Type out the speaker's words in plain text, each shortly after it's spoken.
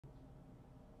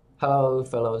Hello,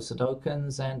 fellow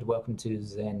Sudokans, and welcome to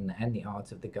Zen and the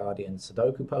Art of the Guardian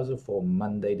Sudoku puzzle for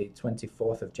Monday, the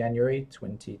 24th of January,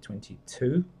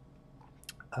 2022.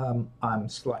 I'm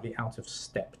slightly out of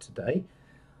step today.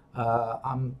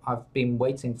 I've been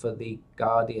waiting for the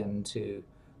Guardian to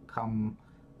come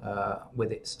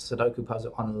with its Sudoku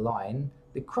puzzle online.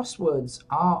 The crosswords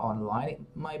are online. It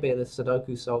may be the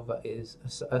Sudoku solver is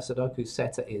a Sudoku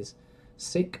setter is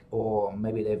sick, or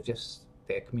maybe their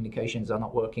communications are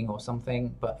not working or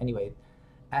something. But anyway,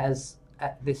 as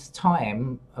at this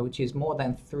time, which is more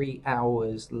than 3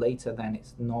 hours later than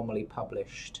it's normally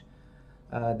published,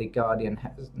 the Guardian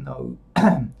has no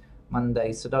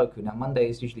Monday Sudoku. Now, Monday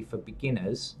is usually for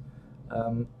beginners.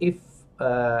 Um, if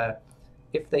uh,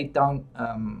 if they don't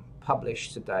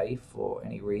publish today for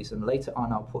any reason, later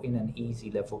on I'll put in an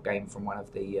easy level game from one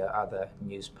of the other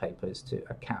newspapers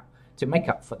to make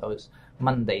up for those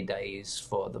Monday days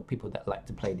for the people that like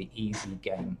to play the easy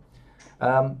game.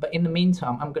 But in the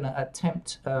meantime, I'm going to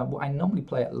attempt what I normally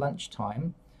play at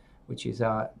lunchtime, which is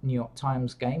our New York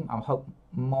Times game. I hope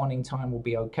morning time will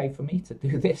be okay for me to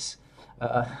do this.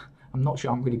 Uh, I'm not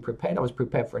sure I'm really prepared. I was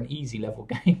prepared for an easy level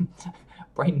game.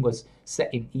 Brain was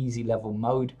set in easy level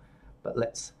mode, but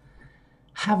let's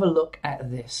have a look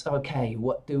at this. Okay,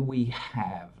 what do we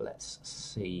have? Let's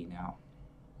see now.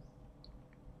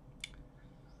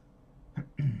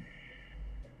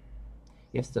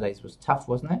 Yesterday's was tough,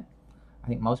 wasn't it? I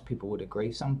think most people would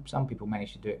agree. Some people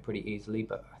managed to do it pretty easily,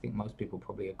 but I think most people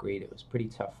probably agreed it was pretty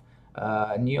tough.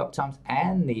 New York Times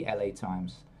and the LA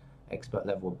Times expert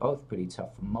level were both pretty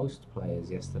tough for most players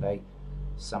yesterday.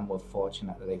 Some were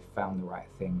fortunate that they found the right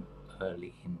thing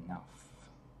early enough.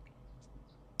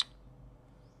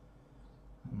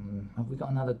 Have we got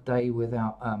another day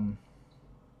without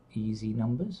easy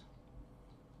numbers?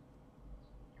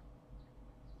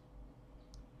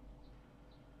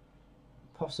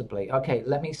 Possibly. Okay,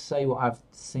 let me say what I've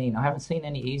seen. I haven't seen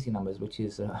any easy numbers, which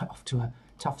is off to a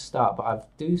tough start, but I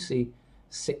do see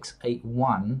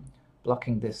 681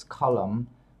 blocking this column,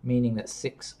 meaning that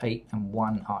 6, 8, and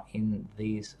 1 are in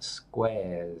these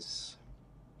squares.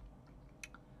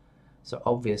 So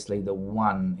obviously the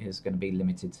 1 is going to be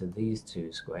limited to these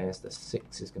two squares, the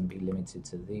 6 is going to be limited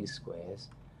to these squares,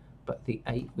 but the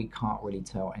 8 we can't really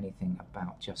tell anything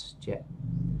about just yet,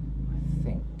 I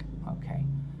think. Okay.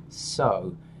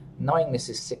 So, knowing this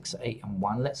is 6, 8, and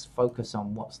 1, let's focus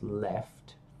on what's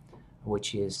left,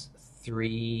 which is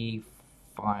 3,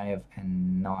 5,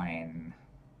 and 9.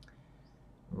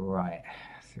 Right,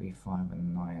 3, 5,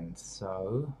 and 9.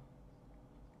 So,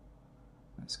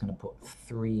 it's going to put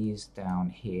 3s down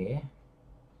here.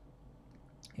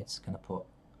 It's going to put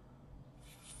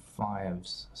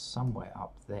 5s somewhere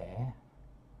up there.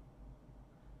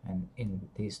 And in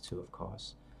these two, of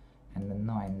course. And the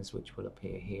 9s, which will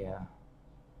appear here.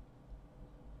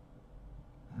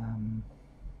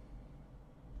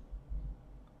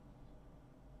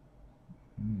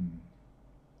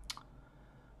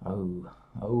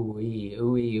 Ooey,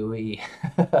 ooey,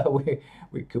 ooey.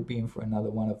 we could be in for another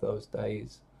one of those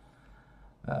days.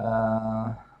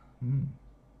 All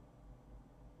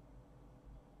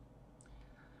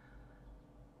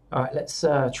right, let's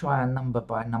try a number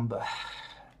by number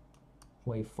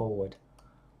way forward.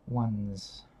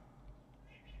 Ones.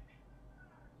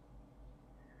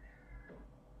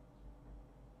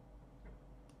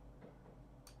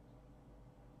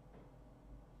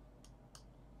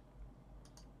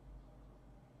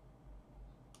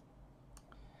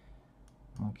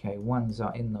 Okay, ones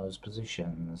are in those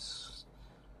positions.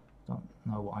 Don't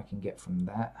know what I can get from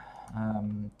that.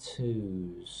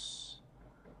 Twos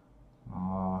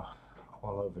are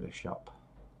all over the shop.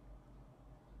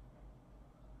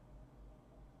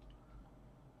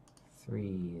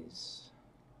 Threes.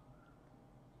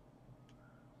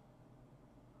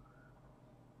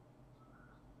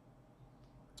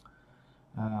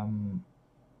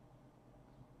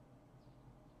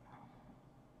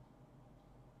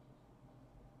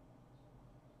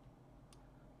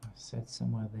 I said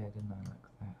somewhere there, didn't I,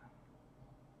 like that?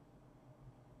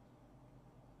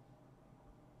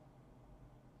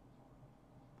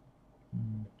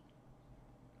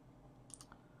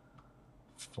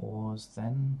 Fours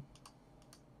then.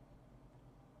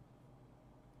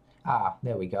 Ah,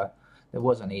 there we go. There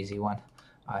was an easy one.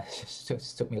 It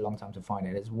just took me a long time to find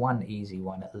it. There's one easy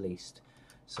one at least.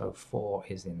 So 4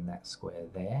 is in that square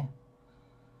there.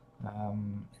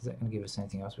 Is that going to give us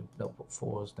anything else? They'll put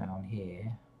 4s down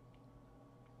here.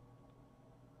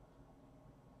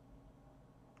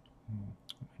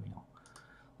 Maybe not.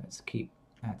 Let's keep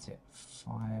at it.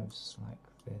 5s like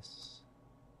this.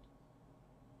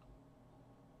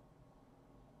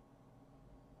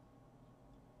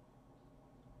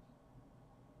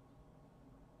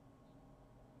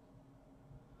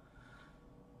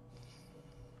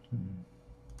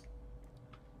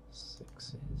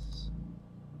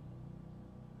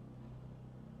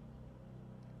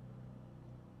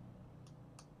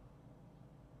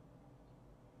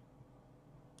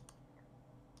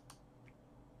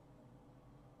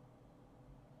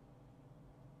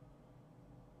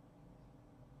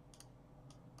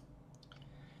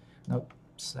 Nope,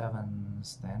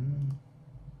 7s then.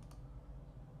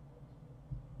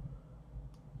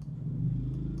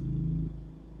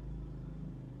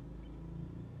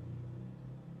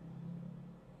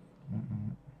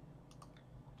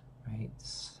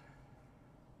 Eights.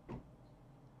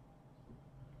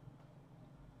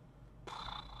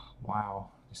 Wow,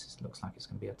 looks like it's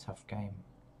going to be a tough game.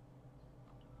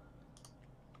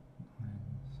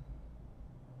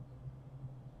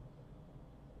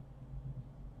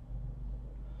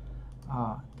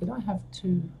 Did I have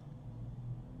two?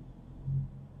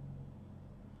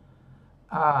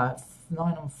 9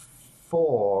 and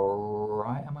 4,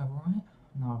 right? Am I right?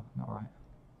 No, not right.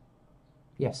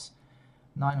 Yes,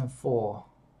 9 and 4.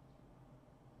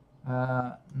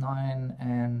 9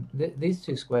 and these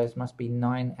two squares must be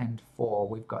 9 and 4.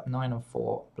 We've got 9 and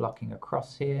 4 blocking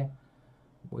across here.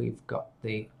 We've got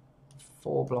the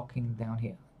 4 blocking down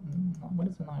here. What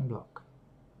is the 9 block?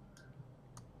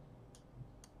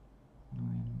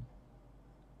 9.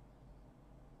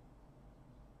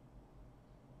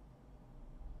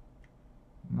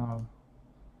 No.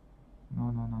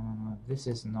 This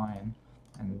is 9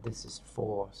 and this is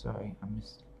 4. Sorry, I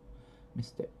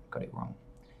missed it. Got it wrong.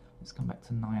 Let's come back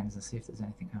to 9s and see if there's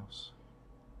anything else.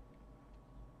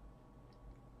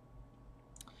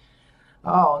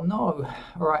 Oh no!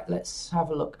 Alright, let's have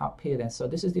a look up here then. So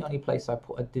this is the only place I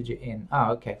put a digit in.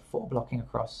 Okay, 4 blocking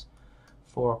across,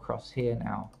 4 across here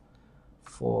now.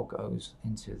 4 goes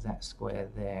into that square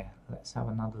there. Let's have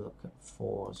another look at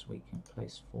 4s. We can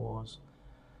place 4s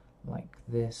like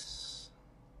this.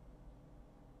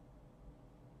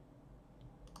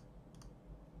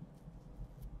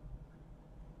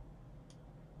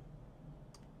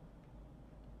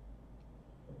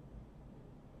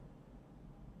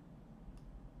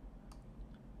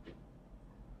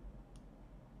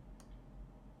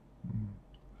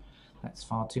 That's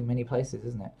far too many places,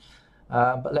 isn't it?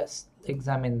 But let's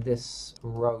examine this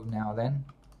row now then.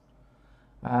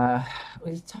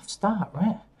 It's a tough start,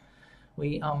 right?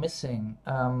 We are missing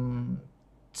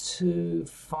 2,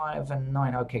 5 and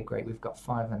 9. Okay, great. We've got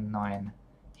 5 and 9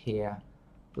 here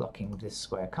blocking this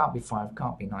square. Can't be 5,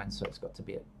 can't be 9, so it's got to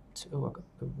be a 2. Oh, I got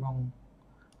the wrong...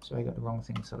 Sorry, I got the wrong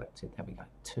thing selected. There we go,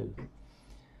 2.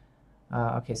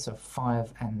 Okay, so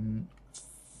 5 and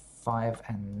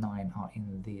 9 are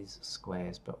in these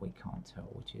squares, but we can't tell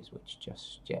which is which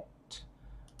just yet,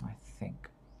 I think.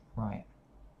 Right,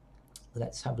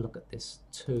 let's have a look at this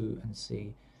 2 and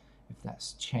see if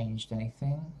that's changed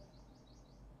anything.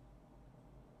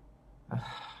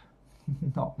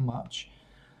 Not much.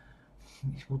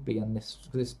 It would be on this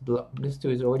block. This 2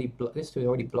 is already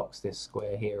already blocks this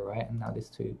square here, right? And now this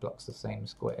 2 blocks the same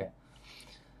square.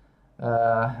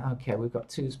 Okay, we've got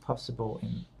 2's possible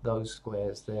in those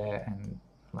squares there and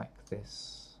like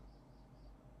this.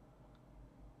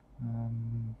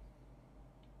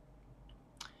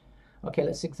 Okay,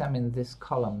 let's examine this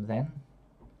column then.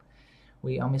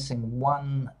 We are missing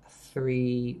 1,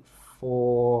 3,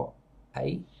 4,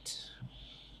 8.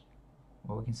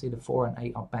 Well, we can see the 4 and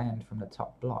 8 are banned from the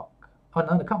top block. Oh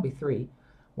no, there can't be 3.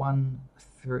 1,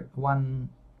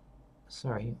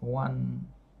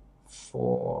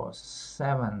 4,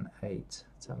 7, 8.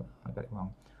 So I got it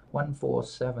wrong. 1, 4,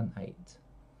 7, 8.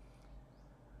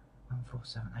 1, 4,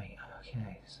 7, 8.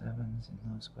 Okay, 7's in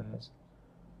those squares.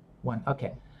 1.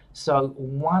 Okay, so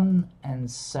 1 and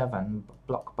 7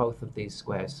 block both of these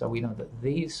squares. So we know that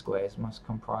these squares must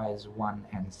comprise 1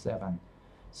 and 7.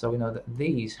 So we know that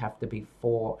these have to be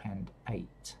 4 and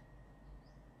 8.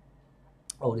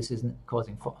 Oh, this isn't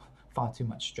causing far too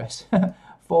much stress.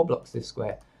 4 blocks this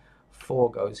square.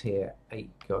 4 goes here,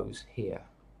 8 goes here.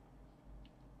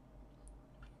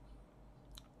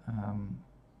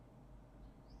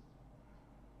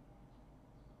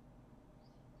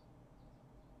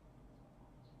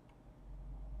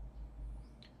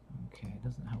 Okay, it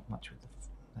doesn't help much with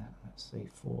that. Let's see,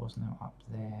 4's now up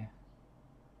there,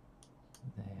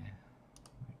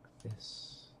 like this.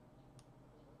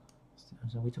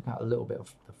 So we took out a little bit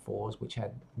of the 4's, which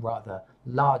had rather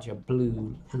larger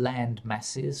blue land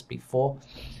masses before.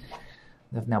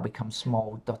 They've now become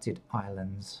small dotted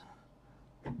islands.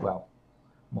 Well,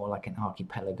 more like an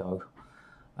archipelago.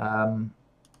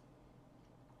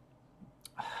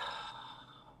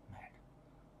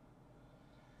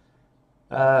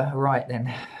 Right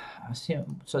then.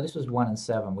 So this was 1 and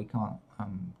 7. We can't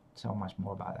tell much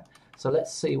more about it. So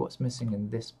let's see what's missing in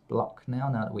this block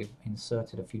now that we've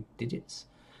inserted a few digits.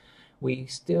 We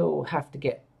still have to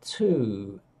get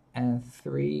 2 and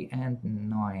 3 and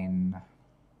 9.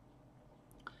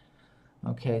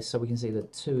 Okay, so we can see the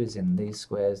 2 is in these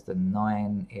squares, the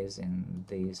 9 is in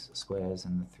these squares,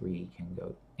 and the 3 can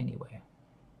go anywhere.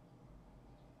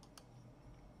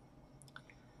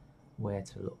 where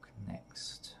to look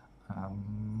next.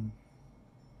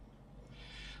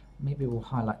 Maybe we'll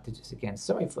highlight digits again.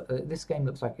 Sorry, for this game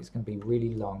looks like it's going to be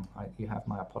really long. You have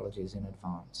my apologies in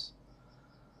advance.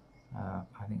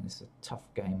 I think this is a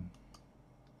tough game.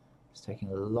 It's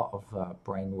taking a lot of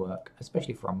brain work,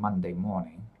 especially for a Monday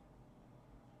morning.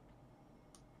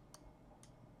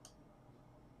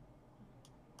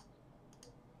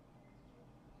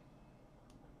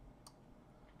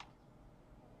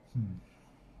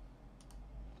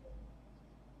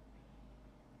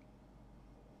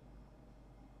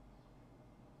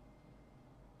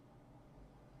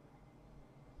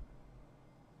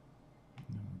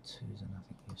 Twos are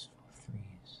nothing useful.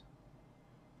 Threes.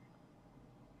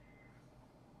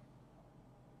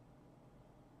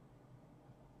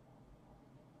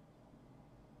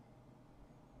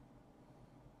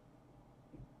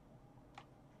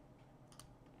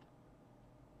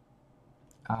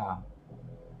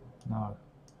 No.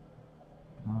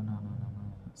 No.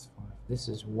 That's 5. This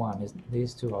is 1.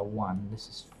 These two are 1.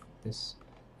 These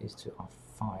two are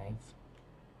 5.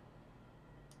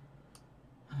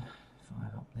 5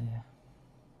 up there.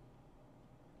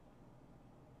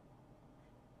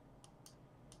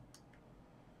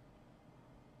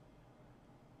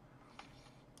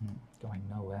 Going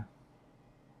nowhere.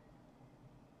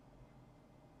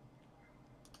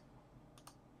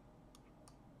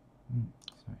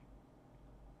 Sorry.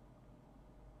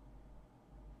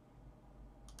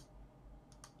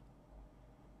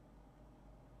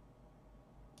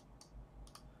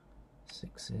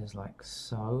 Sixes like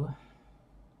so.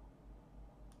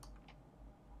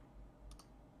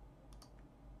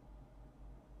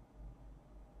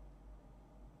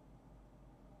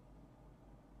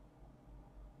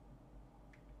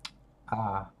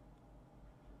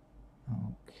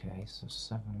 Okay, so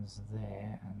 7's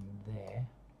there and there.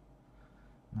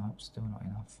 Nope, still not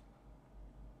enough.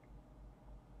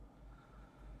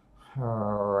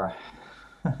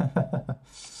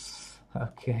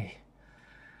 Okay,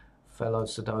 fellow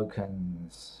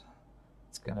Sudokans,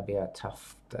 it's going to be a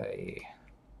tough day.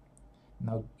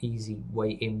 No easy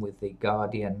way in with the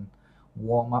Guardian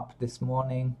warm-up this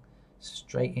morning.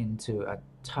 Straight into a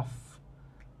tough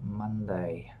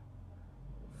Monday.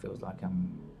 Feels like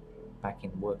I'm back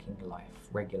in working life,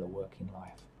 regular working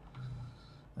life.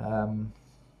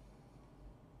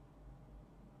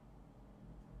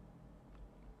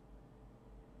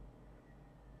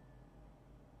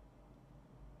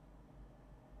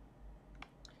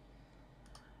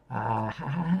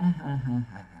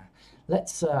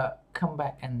 Let's come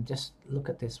back and just look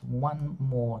at this one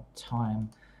more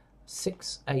time.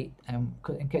 6, 8,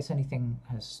 in case anything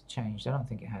has changed. I don't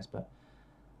think it has, but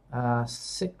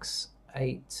 6,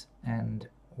 8, and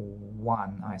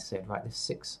 1. I said right. There's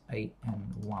 6, 8,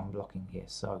 and 1 blocking here.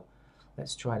 So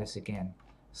let's try this again.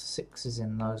 6 is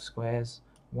in those squares.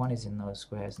 1 is in those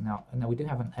squares. Now we do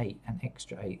have an 8, an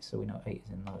extra 8, so we know 8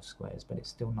 is in those squares, but it's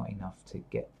still not enough to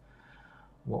get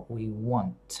what we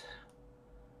want.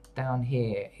 Down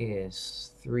here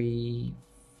is 3,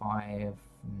 5,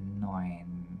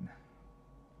 9.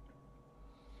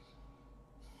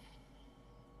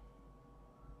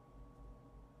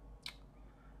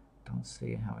 Don't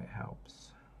see how it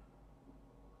helps.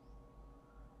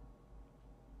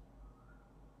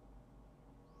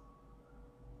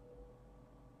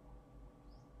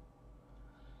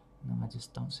 No, I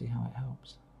just don't see how it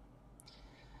helps.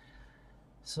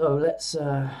 So let's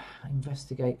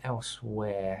investigate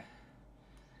elsewhere.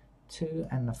 2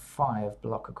 and the 5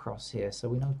 block across here. So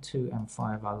we know 2 and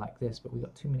 5 are like this, but we've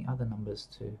got too many other numbers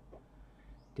to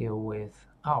deal with.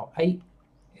 Oh, 8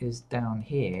 is down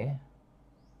here.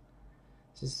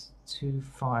 This is 2,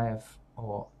 5,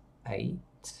 or 8.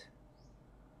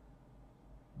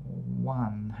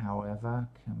 1, however,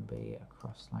 can be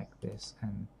across like this,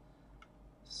 and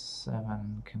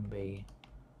 7 can be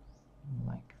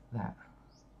like that.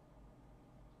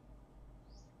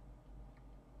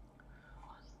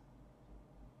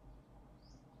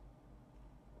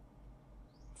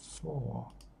 4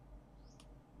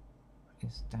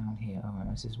 is down here. Oh,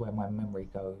 this is where my memory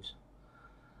goes.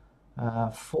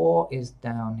 4 is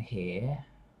down here.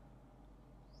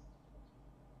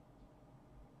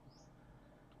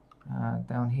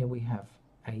 Down here we have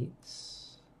 8s.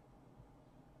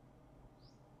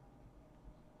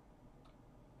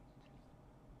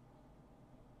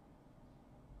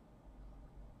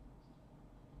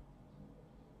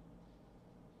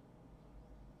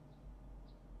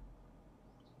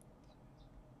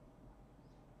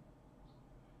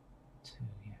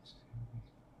 Yes.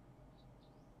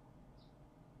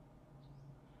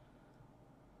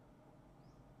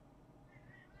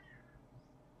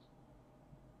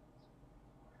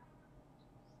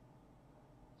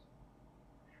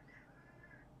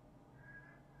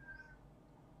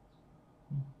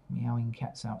 Meowing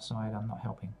cats outside, I'm not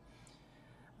helping.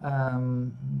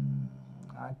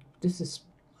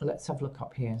 Let's have a look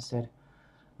up here instead.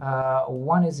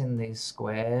 1 is in these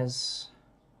squares,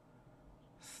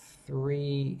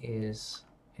 3 is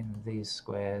in these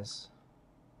squares,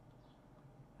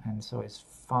 and so it's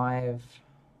 5,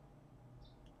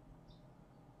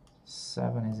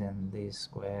 7 is in these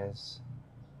squares,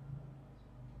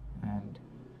 and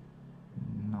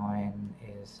 9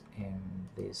 is in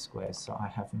these squares. So I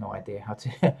have no idea how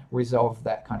to resolve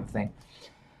that kind of thing.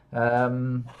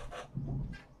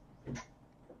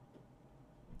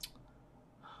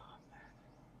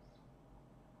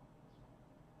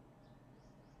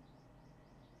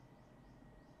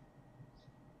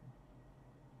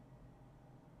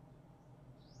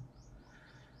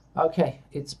 Okay,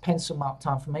 it's pencil mark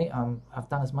time for me. I've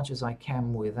done as much as I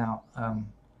can without.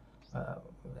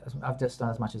 I've just done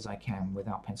as much as I can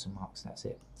without pencil marks. That's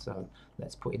it. So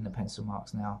let's put in the pencil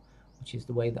marks now, which is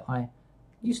the way that I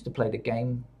used to play the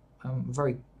game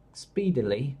very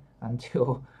speedily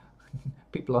until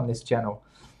people on this channel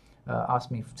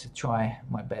asked me to try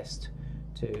my best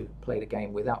to play the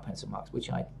game without pencil marks,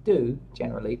 which I do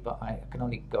generally, but I can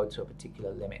only go to a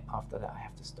particular limit. After that, I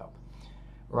have to stop.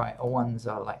 Right, 1s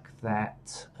are like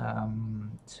that,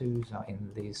 2s are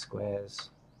in these squares,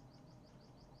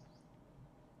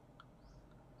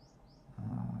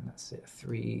 that's it,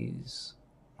 3s,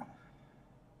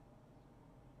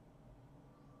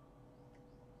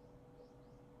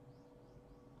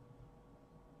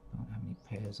 don't have any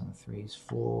pairs on 3s,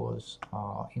 4s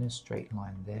are in a straight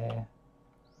line there,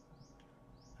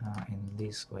 in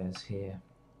these squares here,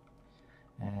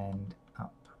 and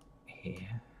up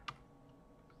here.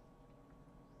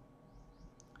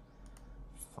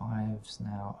 5s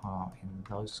now are in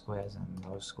those squares and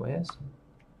those squares.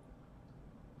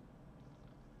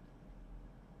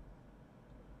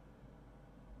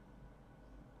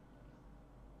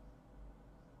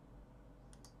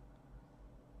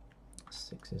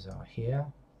 Sixes are here.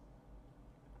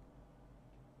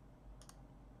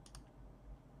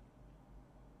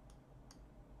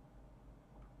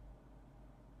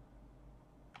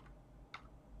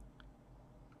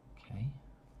 Okay.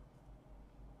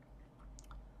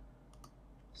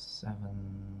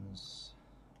 7s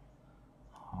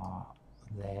are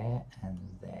there and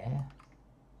there.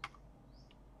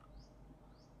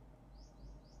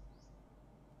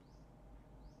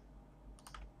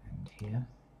 And here.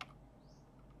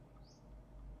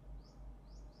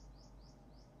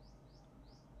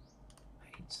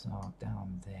 8s are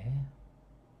down there.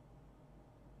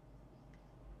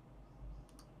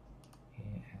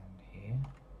 Here and here.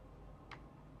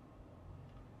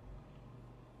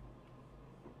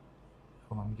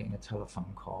 Oh, I'm getting a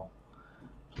telephone call.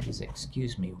 Please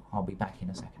excuse me, I'll be back in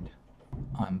a second.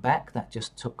 I'm back. That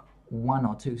just took 1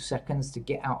 or 2 seconds to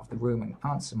get out of the room and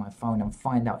answer my phone and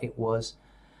find out it was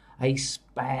a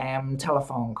spam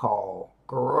telephone call.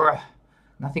 Grr.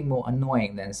 Nothing more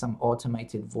annoying than some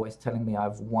automated voice telling me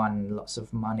I've won lots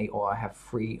of money or I have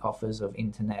free offers of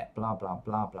internet, blah, blah,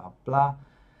 blah, blah, blah.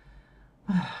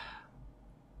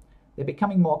 They're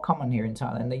becoming more common here in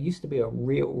Thailand. They used to be a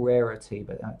real rarity,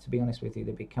 but to be honest with you,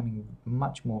 they're becoming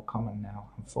much more common now,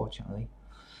 unfortunately.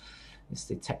 It's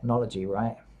the technology,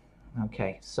 right?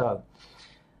 Okay, so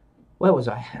where was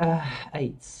I?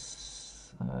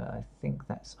 8s. I think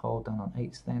that's all done on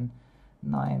 8s then.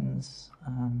 9s.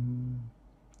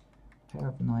 Pair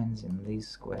of 9s in these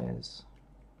squares.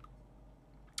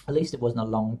 At least it wasn't a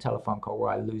long telephone call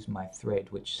where I lose my thread,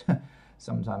 which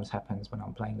sometimes happens when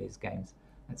I'm playing these games.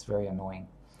 That's very annoying.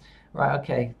 Right,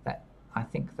 okay, I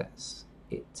think that's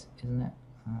it, isn't it?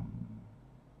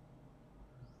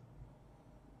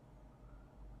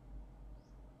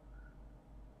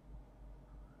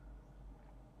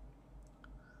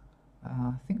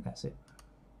 I think that's it.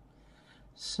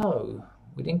 So,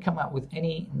 we didn't come up with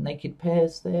any naked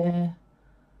pairs there.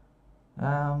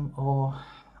 Or,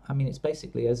 I mean, it's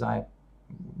basically as I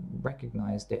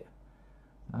recognized it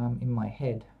in my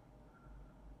head.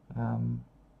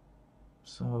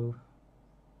 So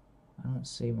I don't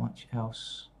see much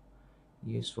else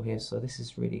useful here. So this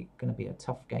is really going to be a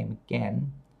tough game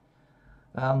again.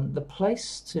 The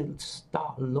place to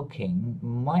start looking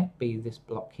might be this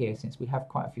block here, since we have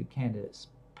quite a few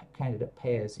candidate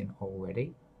pairs in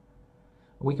already.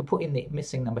 We could put in the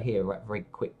missing number here right, very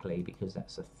quickly, because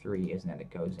that's a 3, isn't it?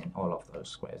 It goes in all of those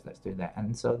squares. Let's do that.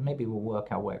 And so maybe we'll work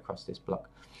our way across this block.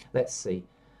 Let's see.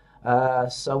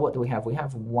 So what do we have? We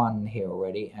have 1 here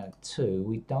already and a 2.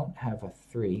 We don't have a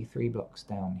 3. 3 blocks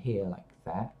down here like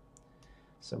that.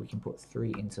 So we can put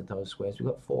 3 into those squares. We've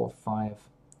got 4, 5,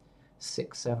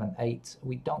 6, 7, 8.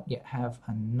 We don't yet have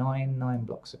a 9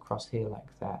 blocks across here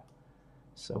like that.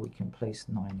 So we can place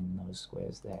 9 in those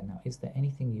squares there. Now, is there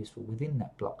anything useful within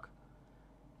that block?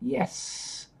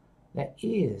 Yes, there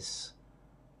is.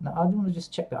 Now, I want to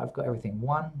just check that I've got everything.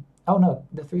 1. Oh, no,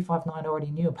 the 3, 5, 9 already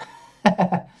knew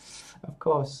about. Of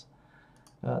course.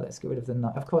 Let's get rid of the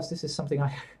 9. Of course, this is something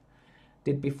I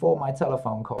did before my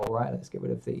telephone call, right? Let's get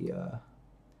rid of the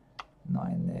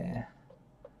 9 there.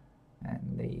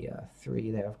 And the 3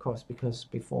 there, of course, because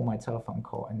before my telephone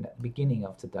call and at the beginning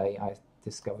of today, I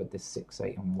discovered this 6,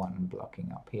 8, and 1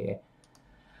 blocking up here.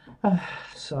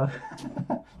 So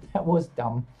that was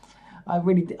dumb. I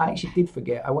actually did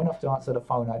forget. I went off to answer the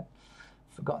phone. I'd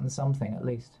forgotten something at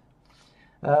least.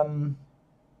 Right,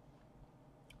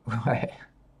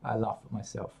 I laugh at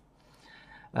myself.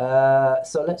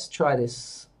 So let's try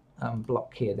this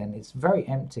block here then. It's very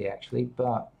empty actually,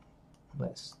 but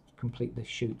let's complete the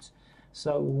chute.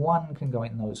 So 1 can go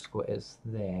in those squares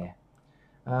there.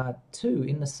 2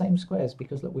 in the same squares,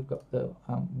 because look, we've got the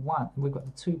 1, we've got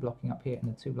the 2 blocking up here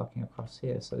and the 2 blocking across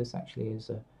here. So this actually is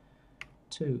a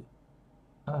 2.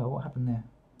 Oh, what happened there?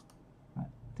 I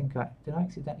think did I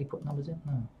accidentally put numbers in?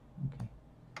 No. Okay.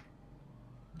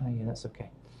 Oh yeah, that's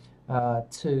okay.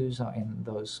 2s are in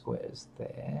those squares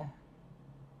there.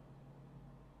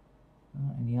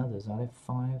 Not any others, are there?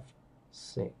 5,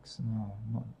 6. No,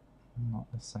 not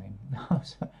the same. No,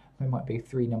 so there might be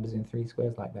 3 numbers in 3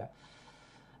 squares like that.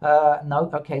 No,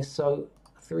 okay, so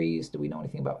 3s, do we know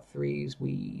anything about 3s?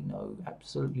 We know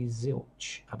absolutely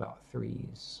zilch about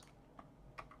 3s.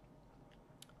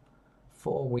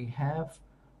 4 we have,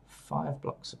 5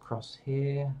 blocks across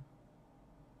here.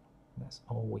 That's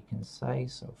all we can say,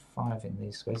 so 5 in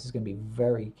these squares. This is going to be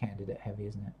very candidate heavy,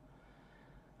 isn't it?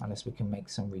 Unless we can make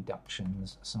some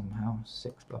reductions somehow.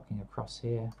 6 blocking across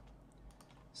here.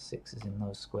 6 is in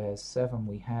those squares. 7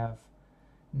 we have.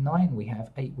 9 we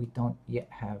have. 8 we don't yet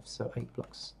have, so 8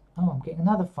 blocks. Oh, I'm getting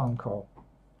another phone call.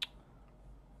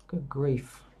 Good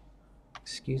grief.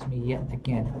 Excuse me yet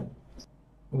again.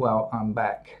 Well, I'm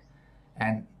back.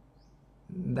 And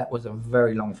that was a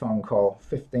very long phone call.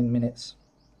 15 minutes.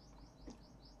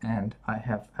 And I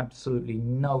have absolutely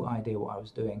no idea what I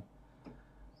was doing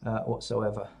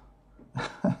whatsoever.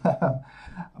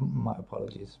 My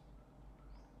apologies.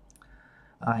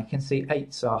 I can see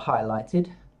 8s are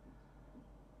highlighted.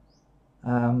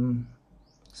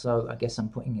 So I guess I'm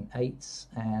putting in 8s,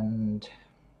 and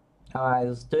I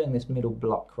was doing this middle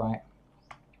block, right?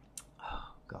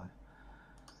 Oh, God.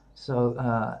 So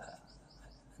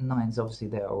 9's obviously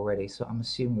there already, so I'm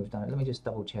assuming we've done it. Let me just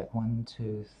double check. 1,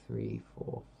 2, 3,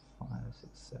 4, 5,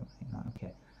 6, 7, 8, 9.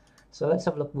 Okay. So let's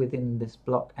have a look within this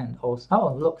block and also...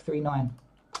 Oh, look, 3, 9.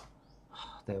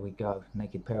 Oh, there we go.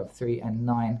 Naked pair of 3 and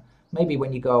 9. Maybe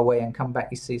when you go away and come back,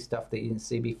 you see stuff that you didn't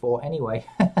see before. Anyway,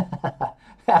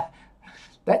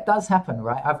 that does happen,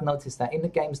 right? I've noticed that in the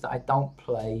games that I don't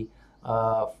play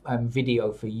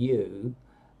video for you,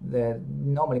 they're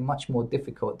normally much more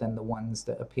difficult than the ones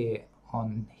that appear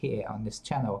on here on this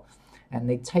channel, and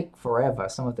they take forever.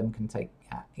 Some of them can take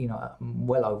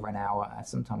well over an hour,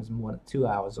 sometimes more than 2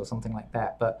 hours or something like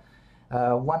that. But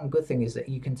one good thing is that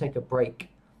you can take a break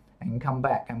and come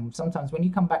back, and sometimes when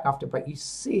you come back after a break, you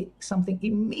see something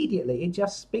immediately. It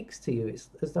just speaks to you.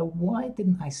 It's as though, why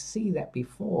didn't I see that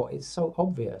before? It's so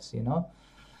obvious, you know.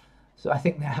 So I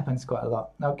think that happens quite a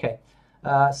lot. Okay,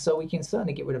 so we can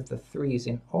certainly get rid of the 3s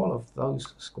in all of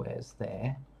those squares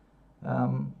there.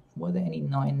 Were there any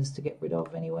 9s to get rid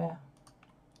of anywhere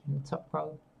in the top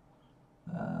row?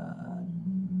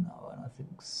 No, I don't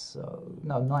think so.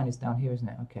 No, 9 is down here, isn't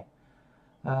it? Okay.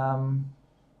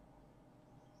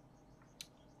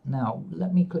 Now,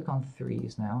 let me click on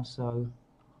 3s now. So,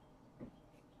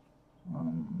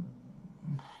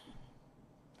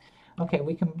 okay,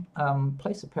 we can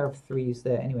place a pair of 3s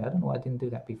there. Anyway, I don't know why I didn't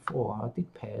do that before. I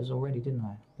did pairs already, didn't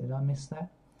I? Did I miss that?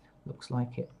 Looks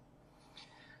like it.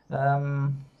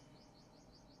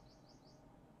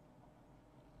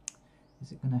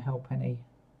 Is it going to help any?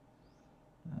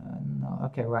 No.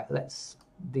 Okay, right. Let's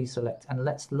deselect and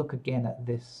let's look again at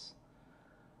this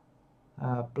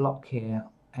block here.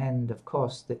 And of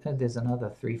course, there's another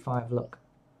 3, 5. Look,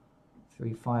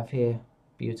 3, 5 here.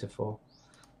 Beautiful.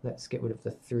 Let's get rid of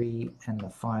the 3 and the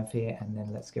 5 here, and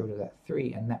then let's get rid of that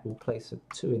 3, and that will place a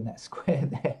 2 in that square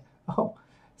there. Oh,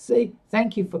 see,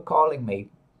 thank you for calling me.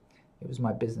 It was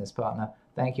my business partner.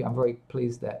 Thank you. I'm very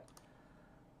pleased that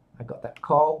I got that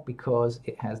call, because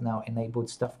it has now enabled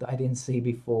stuff that I didn't see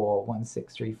before. 1,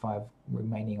 6, 3, 5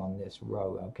 remaining on this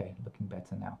row. Okay, looking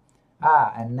better now.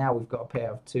 Ah, and now we've got a pair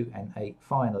of 2 and 8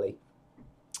 finally.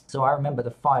 So I remember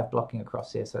the 5 blocking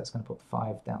across here, so it's going to put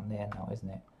 5 down there now, isn't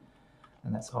it?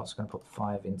 And that's also going to put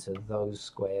 5 into those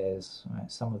squares. All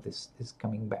right, some of this is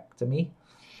coming back to me.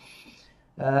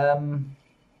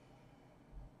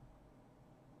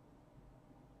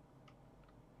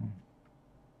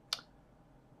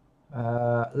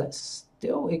 Let's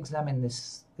still examine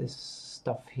this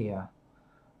stuff here.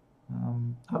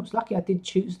 I was lucky I did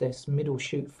choose this middle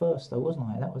shoot first, though, wasn't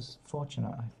I? That was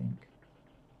fortunate, I think.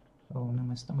 Oh no,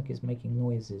 my stomach is making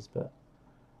noises, but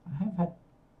I have had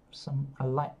a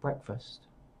light breakfast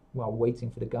while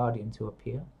waiting for the Guardian to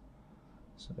appear,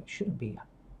 so it shouldn't be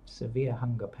severe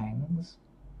hunger pangs,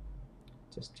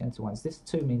 just gentle ones. This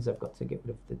 2 means I've got to get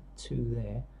rid of the 2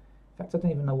 there. In fact, I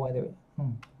don't even know why they're...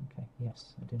 okay,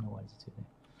 yes, I do know why there's 2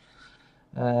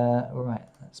 there. Right,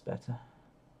 that's better.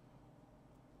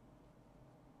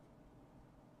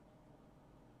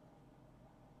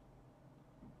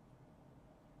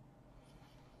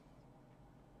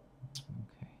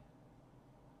 Okay.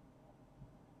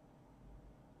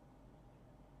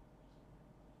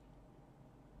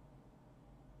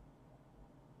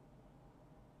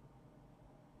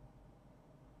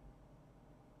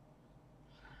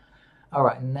 All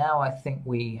right, now I think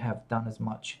we have done as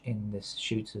much in this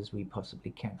shoot as we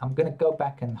possibly can. I'm going to go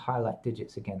back and highlight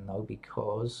digits again, though,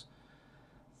 because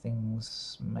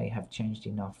things may have changed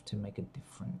enough to make a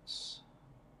difference.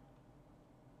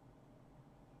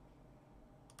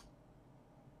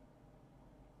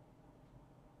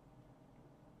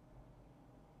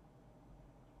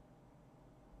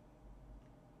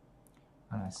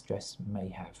 And I stress may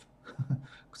have,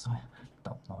 because I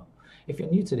don't know. If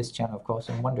you're new to this channel, of course,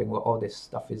 and wondering what all this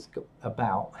stuff is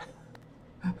about,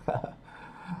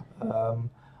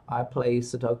 I play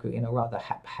Sudoku in a rather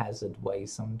haphazard way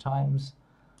sometimes,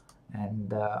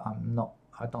 and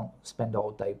I don't spend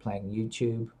all day playing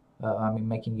YouTube.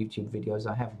 Making YouTube videos.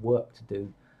 I have work to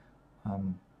do.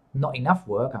 Not enough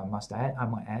work, I might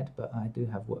add, but I do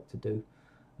have work to do,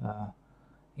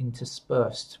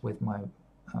 interspersed with my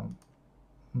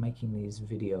making these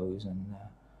videos, and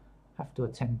have to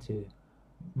attend to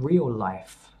real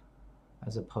life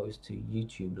as opposed to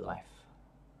YouTube life.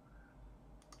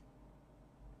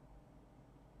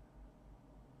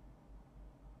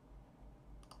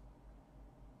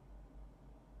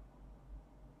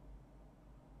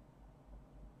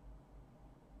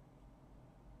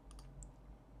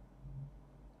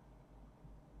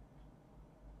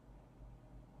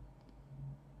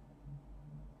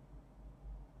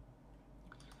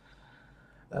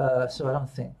 So I don't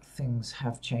think things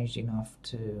have changed enough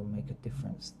to make a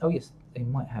difference. Oh yes, they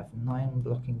might have 9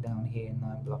 blocking down here,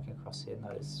 9 blocking across here. No,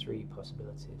 there's 3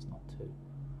 possibilities, not 2.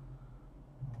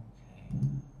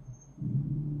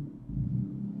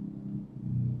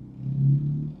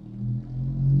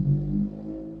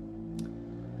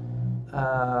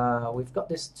 Okay. We've got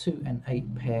this 2 and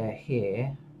 8 pair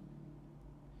here.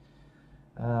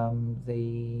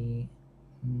 The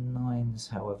 9s,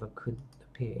 however, could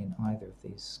appear in either of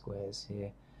these squares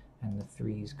here, and the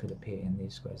 3s could appear in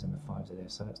these squares, and the 5s are there,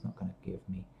 so that's not going to give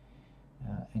me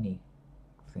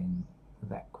anything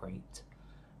that great.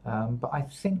 But I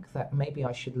think that maybe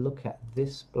I should look at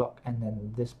this block and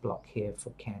then this block here for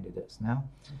candidates now.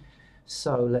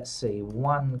 So let's see,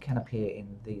 1 can appear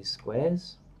in these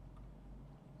squares.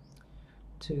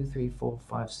 2, 3, 4,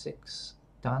 5, 6,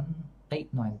 done.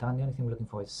 8, 9, done. The only thing we're looking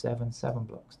for is 7. 7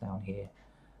 blocks down here.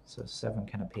 So 7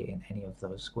 can appear in any of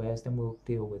those squares. Then we'll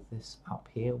deal with this up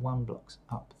here. 1 block's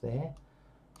up there.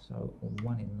 So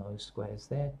 1 in those squares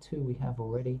there. 2 we have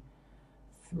already.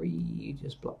 3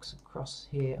 just blocks across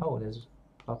here. Oh, there's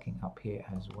blocking up here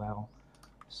as well.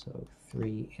 So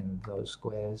 3 in those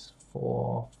squares.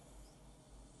 4,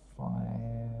 5,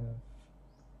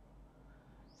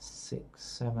 6,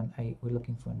 7, 8. We're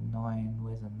looking for a 9.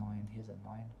 Where's a 9? Here's a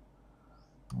 9.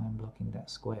 9 blocking that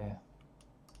square.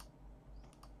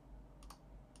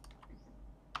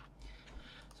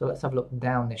 So let's have a look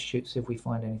down this chute, see if we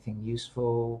find anything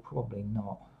useful. Probably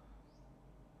not.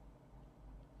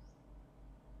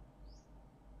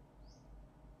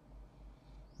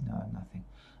 No, nothing.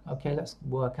 Okay, let's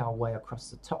work our way across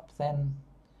the top then.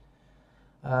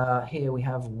 Here we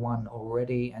have 1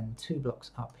 already, and 2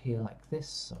 blocks up here like this,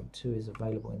 so 2 is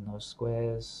available in those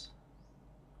squares.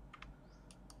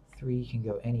 3 can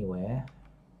go anywhere.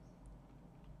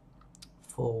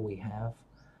 4 we have.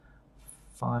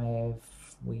 5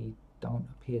 we don't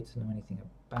appear to know anything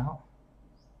about.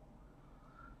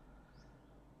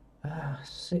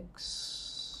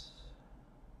 6,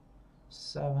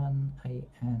 7, 8,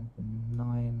 and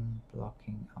 9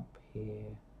 blocking up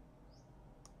here.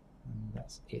 And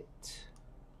that's it.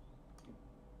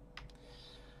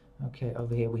 Okay,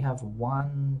 over here we have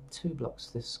 1, 2 blocks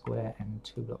this square and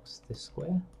 2 blocks this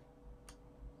square.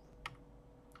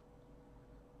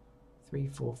 3,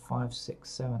 4, 5, 6,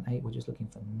 7, 8. We're just looking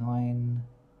for 9,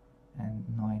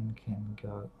 and 9 can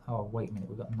go. Oh, wait a minute,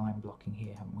 we've got 9 blocking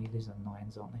here, haven't we? These are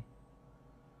 9s, aren't they?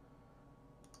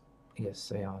 Yes,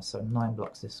 they are. So 9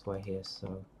 blocks this square here,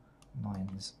 so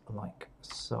 9s like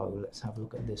so. Let's have a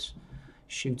look at this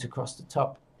shoot across the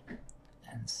top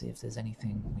and see if there's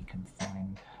anything we can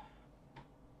find.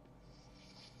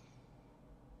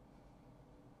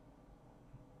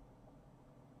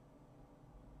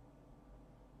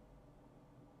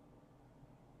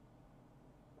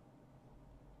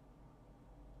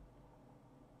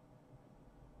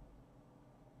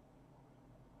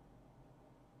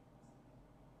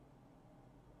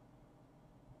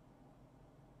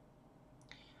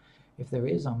 If there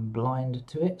is, I'm blind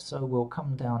to it, so we'll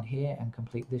come down here and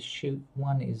complete this shoot.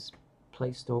 1 is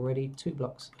placed already, 2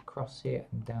 blocks across here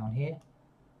and down here.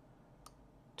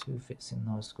 2 fits in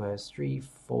those squares. 3,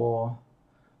 4,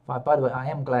 5. By the way, I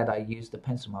am glad I used the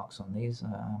pencil marks on these.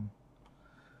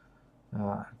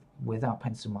 Without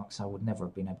pencil marks, I would never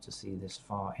have been able to see this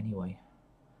far anyway.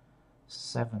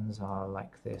 7s are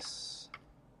like this.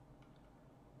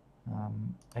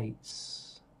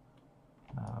 8s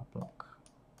block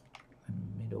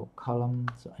middle column,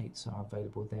 so 8s are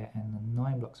available there, and the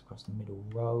 9 blocks across the middle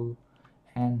row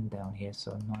and down here,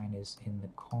 so 9 is in the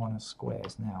corner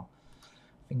squares. Now,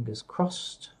 fingers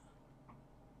crossed.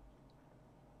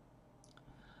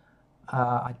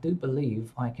 I do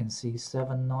believe I can see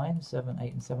 7, 9, 7,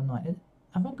 8, and 7, 9.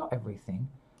 Have I got everything?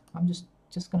 I'm just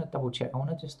going to double check. I want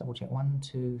to just double check. 1,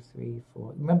 2, 3,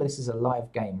 4. Remember, this is a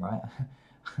live game, right?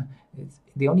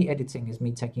 The only editing is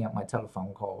me taking out my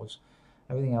telephone calls.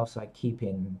 Everything else I keep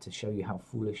in to show you how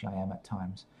foolish I am at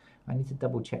times. I need to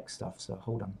double check stuff, so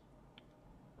hold on.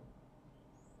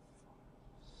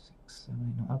 6,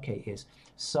 7, 8, 9. Okay, it is.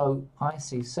 So I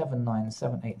see 7, 9,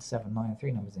 7, 8, 7, 9,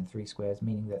 3 numbers in 3 squares,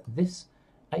 meaning that this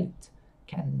 8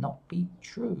 cannot be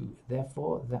true.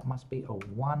 Therefore, that must be a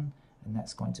 1, and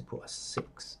that's going to put a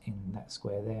 6 in that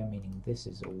square there, meaning this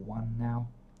is a 1 now.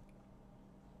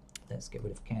 Let's get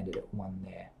rid of candidate 1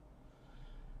 there.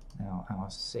 Now our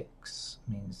 6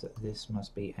 means that this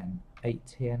must be an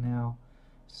 8 here now,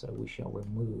 so we shall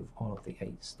remove all of the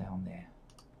 8s down there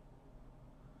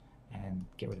and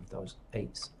get rid of those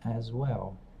 8s as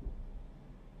well.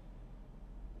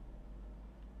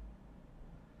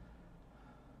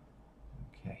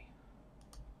 Okay.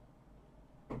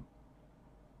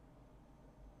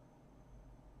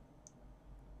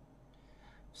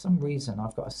 For some reason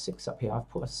I've got a 6 up here. I've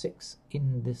put a 6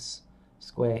 in this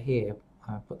square here.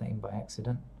 I put that in by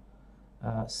accident.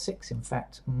 6 in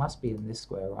fact must be in this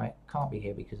square, right? Can't be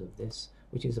here because of this,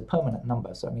 which is a permanent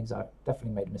number, so it means I've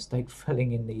definitely made a mistake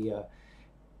filling in the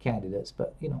candidates,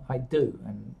 but you know, I do,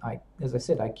 and as I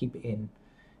said, I keep it in,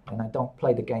 and I don't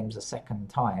play the games a second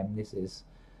time. This is,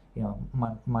 you know,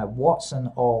 my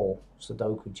Watson all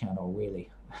Sudoku channel,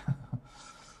 really.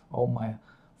 All my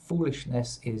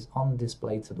foolishness is on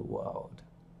display to the world.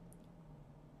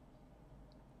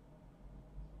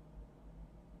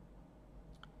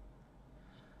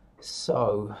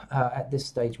 So at this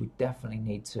stage we definitely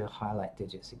need to highlight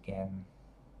digits again.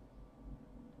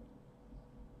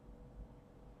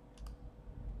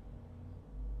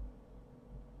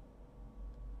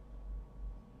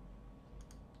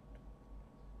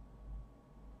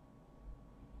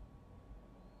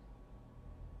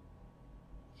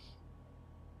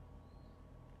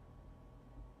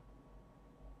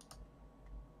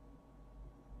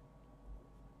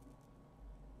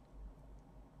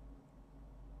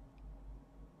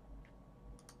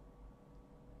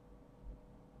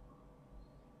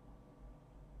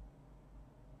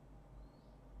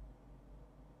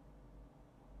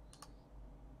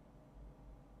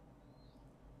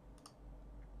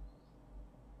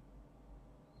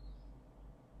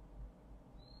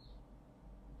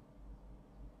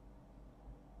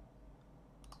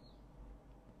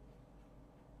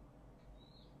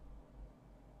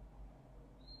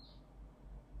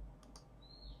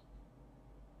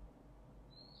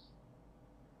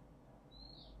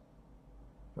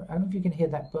 I don't know if you can hear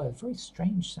that bird. Very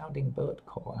strange sounding bird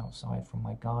call outside from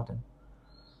my garden.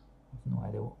 I have no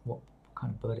idea what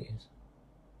kind of bird it is.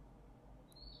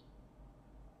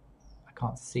 I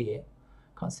can't see it.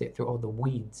 Can't see it through all the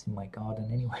weeds in my garden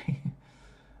anyway,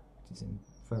 which is in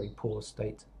very poor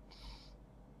state.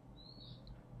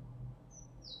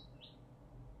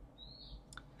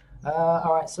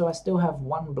 Alright, so I still have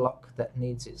 1 block that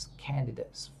needs its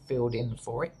candidates filled in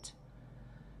for it.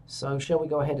 So shall we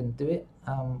go ahead and do it?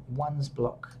 1's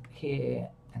block here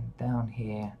and down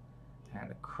here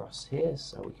and across here,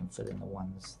 so we can fill in the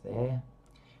 1s there.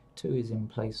 2 is in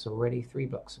place already, 3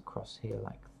 blocks across here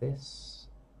like this.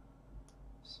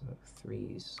 So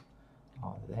 3s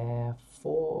are there.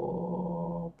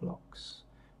 4 blocks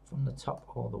from the top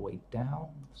all the way down.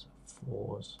 So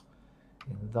 4s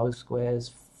in those squares.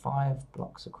 5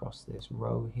 blocks across this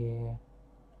row here.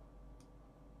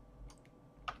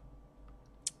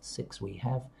 6 we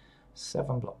have.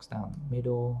 7 blocks down the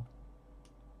middle.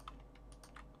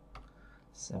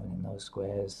 7 in those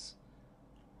squares.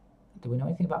 Do we know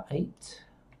anything about 8?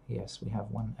 Yes, we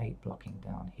have 1 8 blocking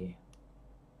down here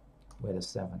where the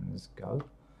 7s go.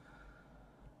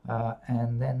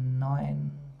 And then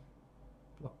 9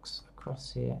 blocks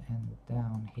across here and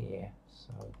down here.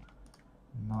 So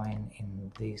 9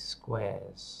 in these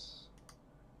squares.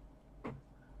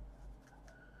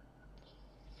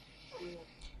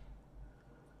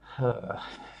 There's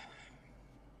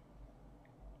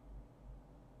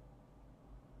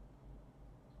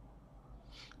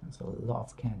a lot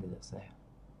of candidates there.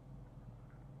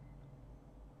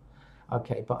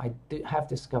 Okay, but I have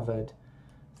discovered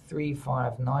 3,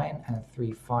 5, 9 and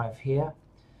 3, 5 here.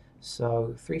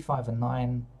 So 3, 5 and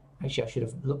 9. Actually, I should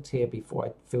have looked here before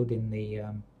I filled in the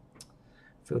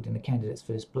candidates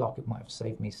for this block. It might have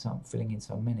saved me filling in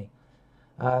so many.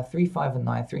 3, 5 and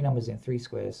 9, 3 numbers in 3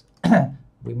 squares.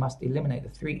 We must eliminate the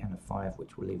 3 and a 5,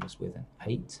 which will leave us with an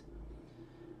 8.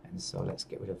 And so let's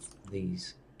get rid of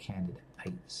these candidate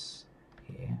 8s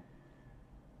here.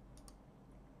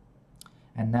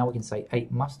 And now we can say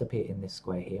 8 must appear in this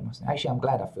square here. Actually, I'm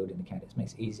glad I filled in the candidates. It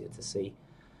makes it easier to see.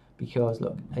 Because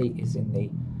look, 8 is in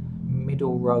the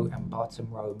middle row and bottom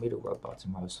row, middle row,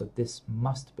 bottom row. So this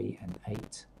must be an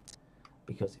 8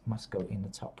 because it must go in the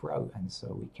top row. And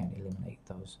so we can eliminate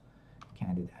those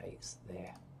candidate 8s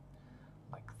there,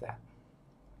 like that.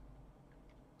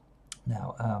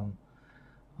 Now, I'm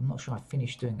not sure I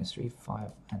finished doing this 3,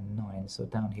 5 and 9. So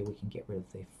down here we can get rid of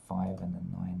the 5 and the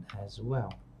 9 as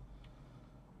well.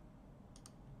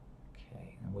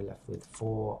 Okay, and we're left with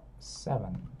 4,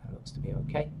 7. That looks to be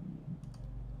okay.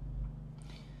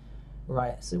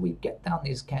 Right, so we get down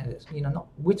these candidates, not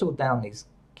whittle down these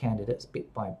candidates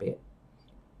bit by bit.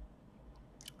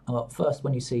 First,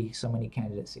 when you see so many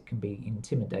candidates, it can be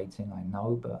intimidating, I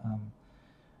know, but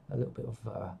a little bit of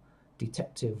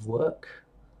detective work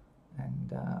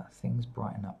and things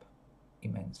brighten up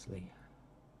immensely.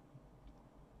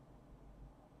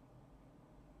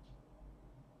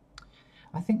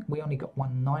 I think we only got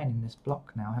 1 9 in this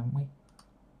block now, haven't we?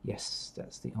 Yes,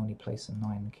 that's the only place a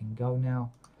 9 can go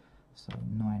now. So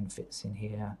 9 fits in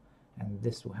here, and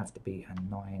this will have to be a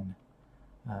 9,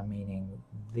 meaning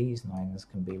these 9s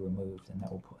can be removed, and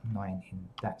that will put 9 in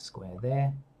that square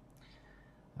there.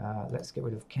 Let's get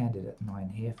rid of candidate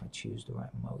 9 here if I choose the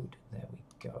right mode. There we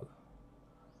go.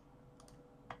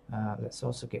 Let's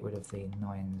also get rid of the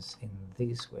 9s in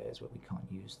these squares where we can't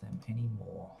use them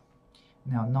anymore.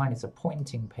 Now 9 is a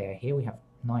pointing pair here. We have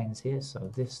 9s here,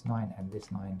 so this 9 and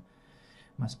this 9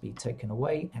 must be taken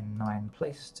away and 9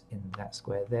 placed in that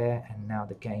square there, and now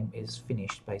the game is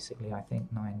finished basically. I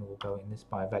think 9 will go in this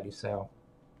by value cell.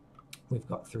 We've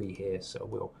got 3 here, so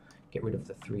we'll get rid of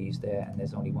the 3s there, and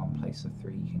there's only one place a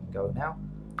 3 can go now.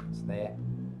 It's there.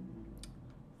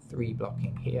 3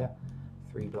 blocking here,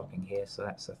 3 blocking here, so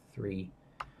that's a 3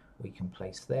 we can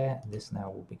place there. This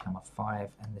now will become a 5,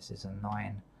 and this is a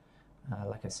 9.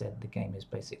 Like I said, the game is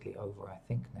basically over, I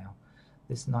think, now.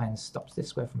 This 9 stops this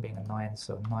square from being a 9,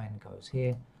 so 9 goes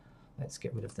here. Let's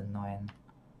get rid of the 9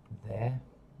 there.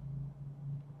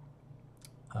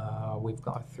 We've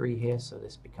got a 3 here, so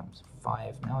this becomes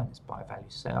 5 now, and it's by value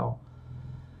cell.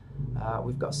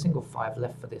 We've got a single 5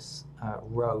 left for this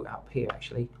row up here,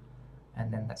 actually.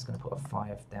 And then that's going to put a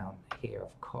 5 down here,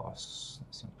 of course.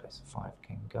 That's the only place a 5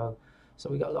 can go. So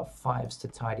we've got a lot of 5s to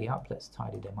tidy up. Let's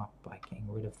tidy them up by getting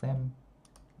rid of them.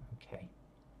 Okay.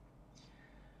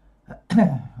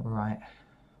 Right.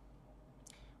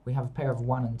 We have a pair of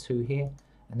 1 and 2 here,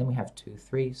 and then we have 2,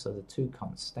 3. So the 2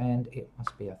 can't stand. It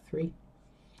must be a 3.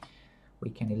 We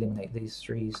can eliminate these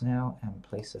 3s now and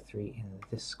place a 3 in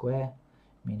this square,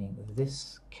 meaning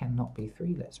this cannot be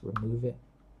 3. Let's remove it.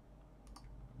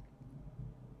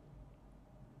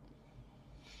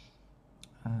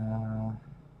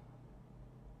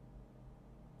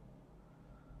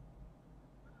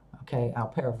 Okay, our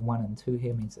pair of 1 and 2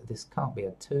 here means that this can't be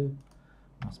a 2,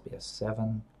 must be a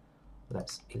 7.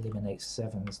 Let's eliminate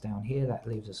 7s down here. That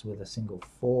leaves us with a single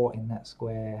 4 in that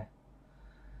square,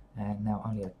 and now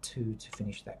only a 2 to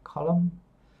finish that column.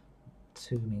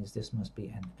 2 means this must be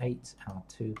an 8. Our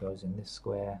 2 goes in this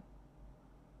square.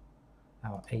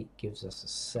 Our 8 gives us a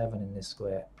 7 in this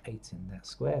square, 8 in that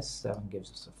square. 7 gives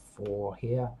us a 4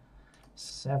 here,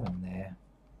 7 there.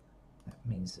 That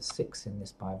means a 6 in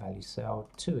this by value cell,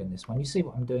 2 in this one. You see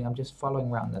what I'm doing? I'm just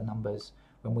following around the numbers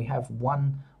When we have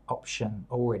one option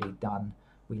already done,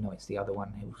 we know it's the other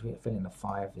one. If we fill in a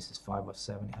 5, this is 5 or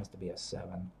 7, it has to be a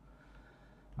 7.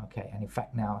 Okay, and in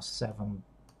fact now 7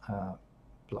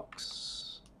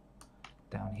 blocks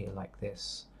down here like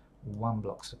this. 1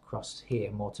 block's across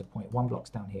here, more to point. 1 block's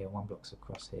down here, 1 block's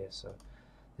across here. So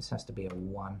this has to be a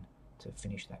 1 to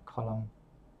finish that column.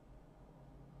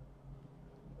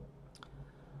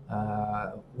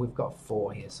 We've got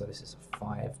 4 here, so this is a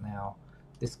 5 now.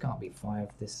 This can't be 5,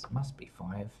 this must be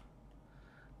 5.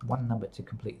 One number to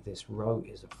complete this row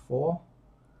is a 4.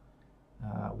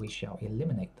 We shall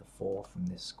eliminate the 4 from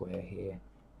this square here.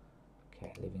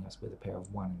 Okay, leaving us with a pair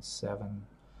of 1 and 7.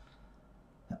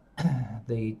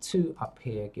 The 2 up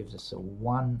here gives us a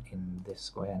 1 in this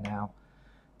square now.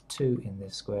 2 in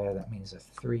this square, that means a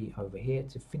 3 over here.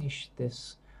 To finish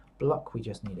this block, we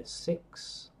just need a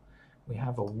 6. We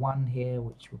have a 1 here,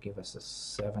 which will give us a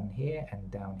 7 here, and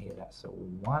down here that's a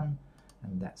 1,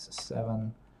 and that's a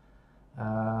 7.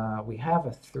 We have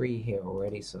a 3 here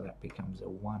already, so that becomes a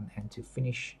 1, and to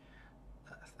finish,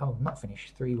 oh, not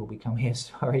finished, 3 will become here,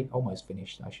 sorry, almost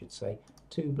finished, I should say,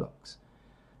 2 blocks.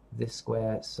 This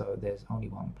square, so there's only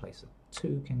one place a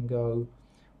 2 can go.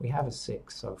 We have a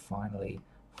 6, so finally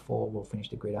 4 will finish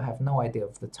the grid. I have no idea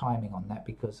of the timing on that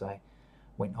because I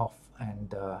went off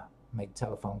and made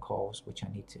telephone calls, which I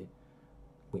need to,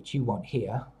 which you won't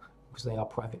hear because they are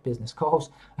private business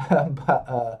calls.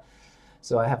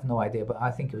 So I have no idea, but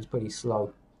I think it was pretty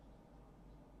slow.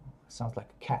 Sounds like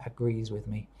a cat agrees with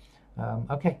me.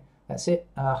 Okay, that's it.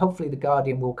 Hopefully the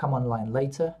Guardian will come online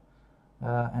later,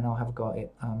 and I'll have got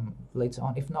it later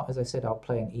on. If not, as I said, I'll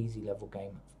play an easy level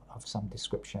game of some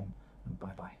description. And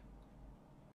bye bye.